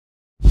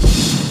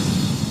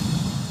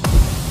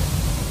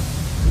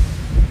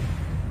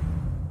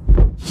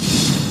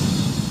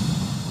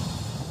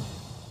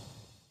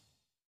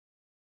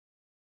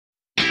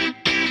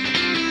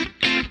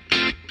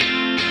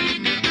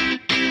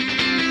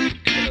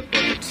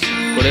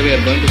Today we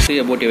are going to see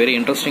about a very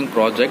interesting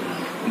project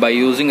by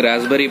using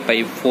Raspberry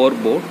Pi 4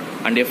 board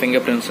and a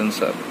fingerprint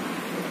sensor.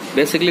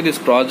 Basically this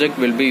project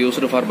will be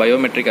used for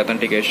biometric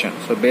authentication.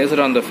 So based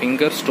on the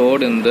finger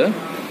stored in the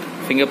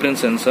fingerprint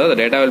sensor, the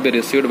data will be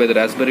received by the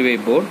Raspberry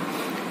Pi board,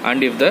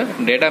 and if the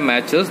data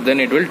matches, then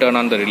it will turn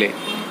on the relay.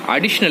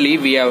 Additionally,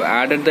 we have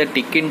added the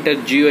Tkinter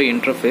GUI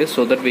interface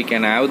so that we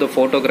can have the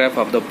photograph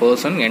of the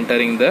person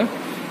entering the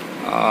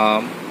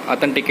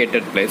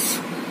authenticated place.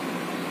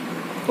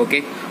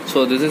 Okay,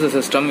 so this is a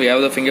system. We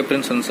have the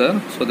fingerprint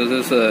sensor. So this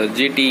is a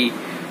GT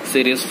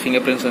series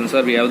fingerprint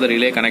sensor. We have the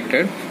relay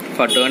connected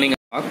for turning a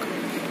lock.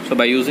 So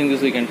by using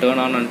this, we can turn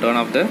on and turn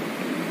off the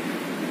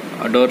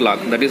door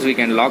lock. That is, we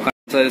can lock.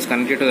 Sensor is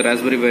connected to the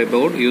Raspberry Pi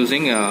board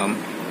using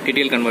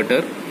TTL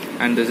converter,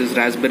 and this is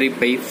Raspberry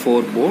Pi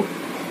 4 board,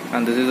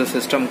 and this is the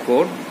system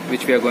code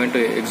which we are going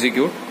to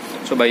execute.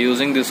 So by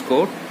using this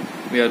code,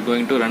 we are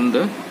going to run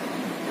the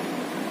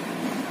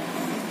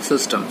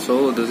system.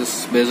 So this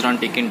is based on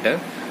Tkinter,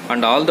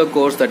 and all the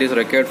codes that is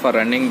required for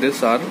running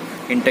this are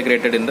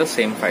integrated in the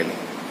same file.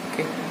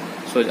 Okay,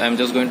 so I am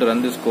just going to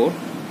run this code.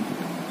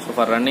 So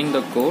for running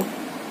the code,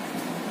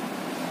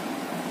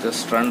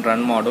 just run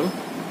module.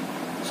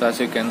 So as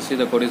you can see,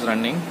 the code is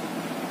running,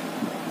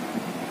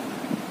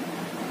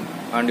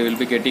 and you will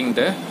be getting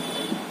the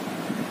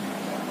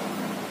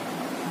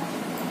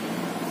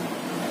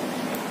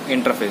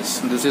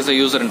interface. This is the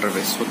user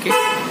interface. Okay,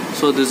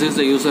 so this is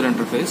the user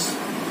interface,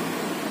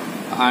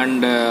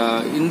 and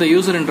in the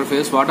user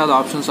interface, what are the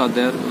options are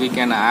there? We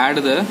can add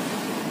the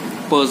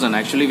person.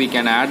 Actually, we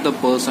can add the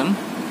person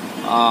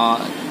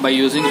by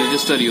using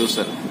register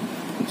user.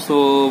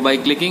 So by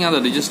clicking on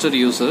the register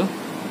user,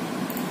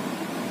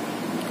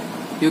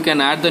 you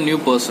can add the new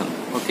person.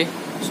 Okay,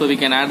 so we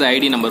can add the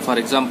ID number. For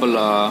example,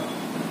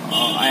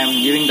 I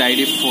am giving the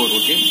ID 4.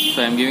 Okay,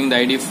 so I am giving the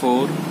ID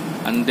 4,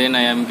 and then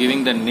I am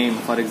giving the name.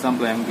 For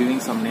example, I am giving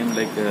some name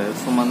like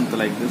Sumant,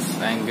 like this.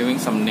 I am giving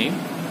some name,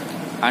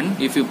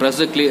 and if you press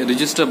the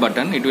register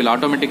button, it will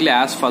automatically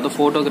ask for the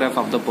photograph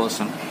of the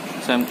person.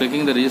 So I am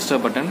clicking the register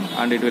button,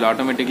 and it will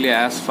automatically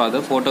ask for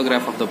the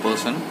photograph of the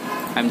person.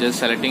 I am just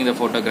selecting the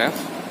photograph.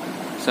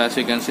 So as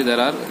you can see, there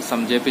are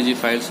some JPG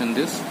files in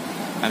this.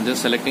 I am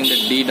just selecting the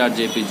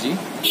d.jpg.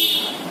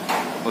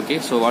 Okay,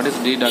 so what is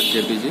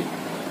d.jpg?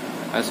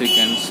 As you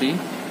can see,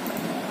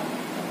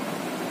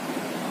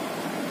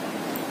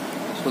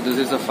 so this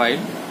is the file,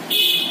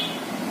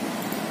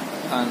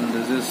 and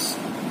this is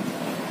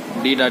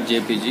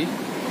d.jpg.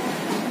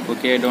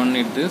 Okay, I don't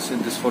need this.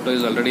 This photo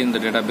is already in the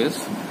database.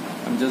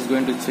 I'm just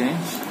going to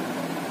change.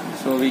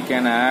 So we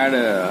can add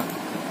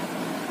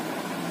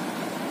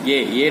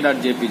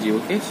a.jpg.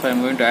 Okay, so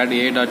I'm going to add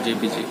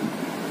a.jpg.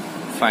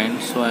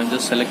 Fine. So I'm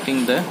just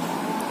selecting the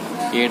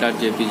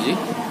a.jpg,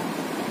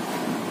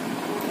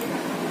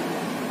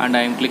 and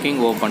I am clicking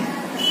open.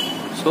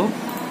 So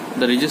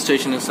the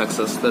registration is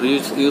success. The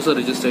user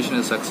registration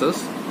is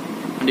success,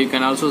 and you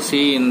can also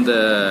see in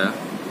the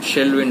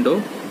shell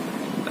window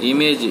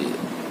image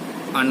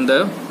and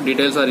the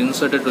details are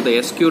inserted to the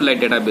SQLite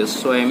database.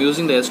 So I am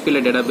using the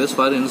SQLite database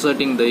for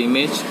inserting the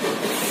image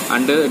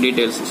and the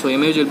details. So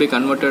image will be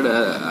converted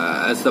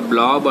as the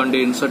blob and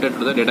inserted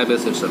to the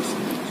database itself.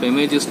 So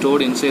image is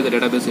stored inside the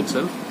database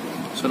itself.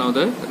 So now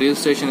the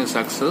registration is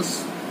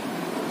success.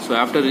 So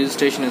after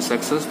registration is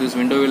success, this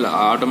window will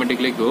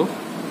automatically go,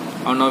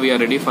 and now we are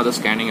ready for the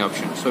scanning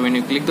option. So when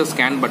you click the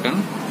scan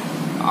button,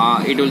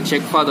 it will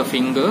check for the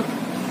finger,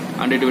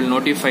 and it will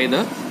notify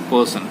the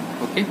person.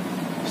 Okay,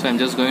 so I'm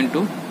just going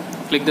to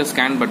click the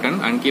scan button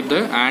and keep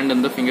the hand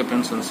in the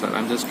fingerprint sensor.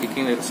 I'm just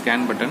clicking the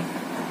scan button.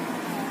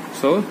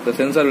 So the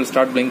sensor will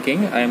start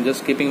blinking. I am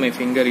just keeping my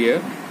finger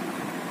here.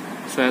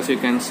 So as you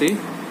can see,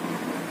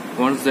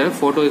 once the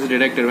photo is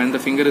detected, when the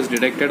finger is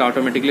detected,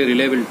 automatically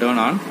relay will turn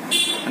on,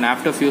 and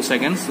after few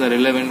seconds the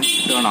relay will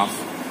turn off,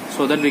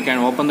 so that we can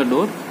open the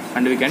door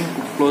and we can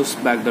close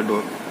back the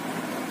door.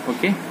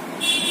 Okay,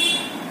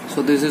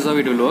 so this is how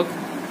it will work.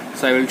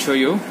 So I will show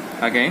you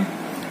again.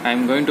 I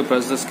am going to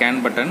press the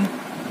scan button.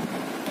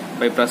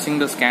 By pressing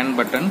the scan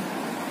button,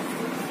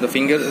 the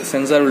finger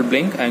sensor will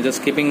blink. I am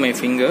just keeping my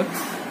finger.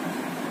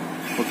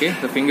 Okay,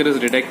 the finger is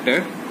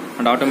detected,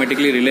 and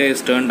automatically relay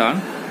is turned on,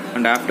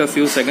 and after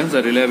few seconds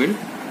the relay will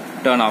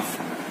turn off,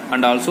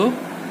 and also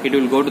it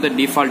will go to the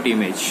default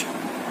image.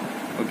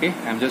 Okay,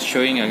 I am just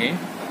showing again.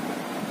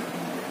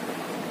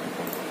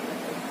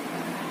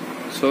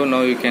 So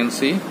now you can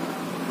see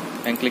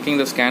I am clicking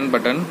the scan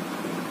button.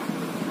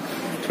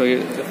 So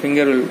the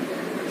finger will,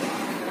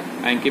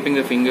 I am keeping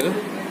the finger,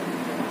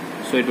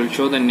 so it will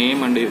show the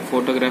name and the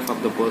photograph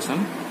of the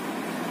person,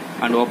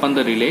 and open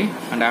the relay,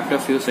 and after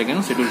few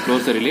seconds it will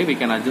close the relay. We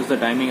can adjust the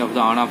timing of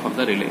the on off of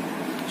the relay.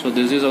 So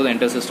this is how the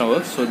entire system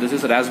works. So this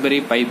is a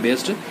Raspberry Pi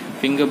based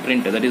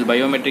fingerprint, that is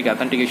biometric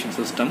authentication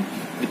system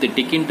with the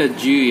Tkinter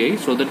GUI,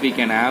 so that we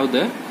can have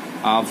the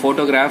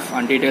photograph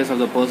and details of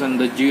the person,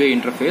 the GUI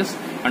interface,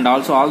 and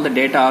also all the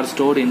data are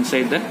stored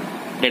inside the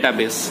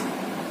database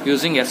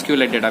using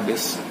SQLite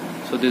database.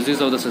 So this is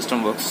how the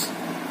system works.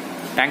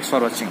 Thanks for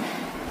watching.